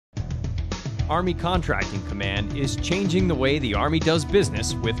Army Contracting Command is changing the way the Army does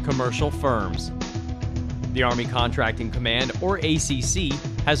business with commercial firms. The Army Contracting Command, or ACC,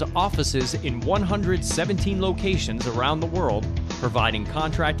 has offices in 117 locations around the world, providing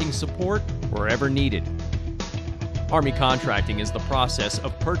contracting support wherever needed. Army contracting is the process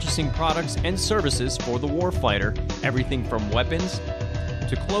of purchasing products and services for the warfighter, everything from weapons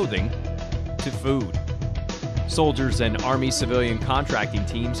to clothing to food. Soldiers and Army civilian contracting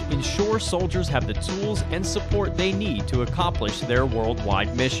teams ensure soldiers have the tools and support they need to accomplish their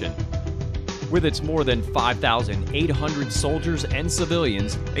worldwide mission. With its more than 5,800 soldiers and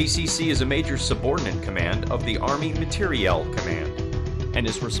civilians, ACC is a major subordinate command of the Army Materiel Command and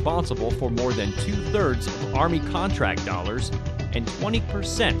is responsible for more than 2/3 of Army contract dollars and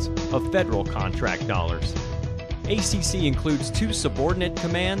 20% of federal contract dollars. ACC includes 2 subordinate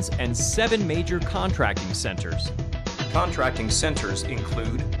commands and 7 major contracting centers. Contracting centers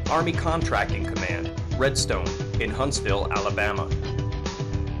include Army Contracting Command, Redstone, in Huntsville, Alabama.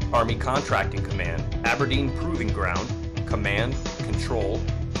 Army Contracting Command, Aberdeen Proving Ground, Command, Control,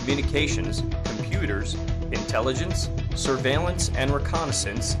 Communications, Computers, Intelligence, Surveillance, and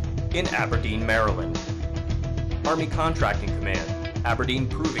Reconnaissance in Aberdeen, Maryland. Army Contracting Command, Aberdeen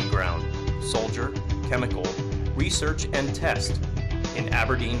Proving Ground, Soldier, Chemical, Research and Test in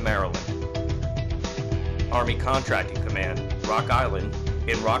Aberdeen, Maryland. Army Contracting Command, Rock Island,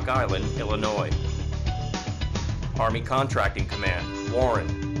 in Rock Island, Illinois. Army Contracting Command,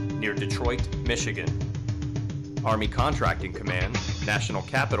 Warren, near Detroit, Michigan. Army Contracting Command, National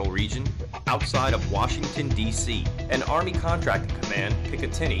Capital Region, outside of Washington, D.C. And Army Contracting Command,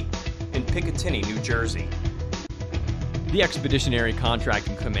 Picatinny, in Picatinny, New Jersey. The Expeditionary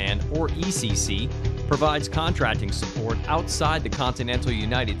Contracting Command, or ECC, provides contracting support outside the continental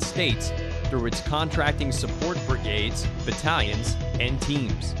United States through its contracting support brigades, battalions, and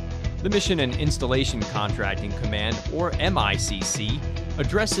teams. The Mission and Installation Contracting Command, or MICC,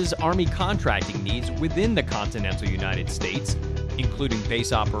 addresses Army contracting needs within the continental United States, including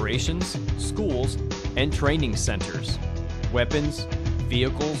base operations, schools, and training centers, weapons,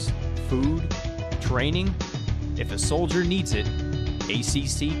 vehicles, food, training. If a soldier needs it,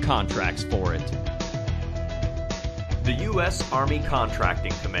 ACC contracts for it. The U.S. Army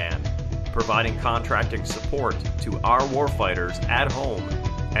Contracting Command, providing contracting support to our warfighters at home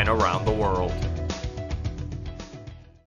and around the world.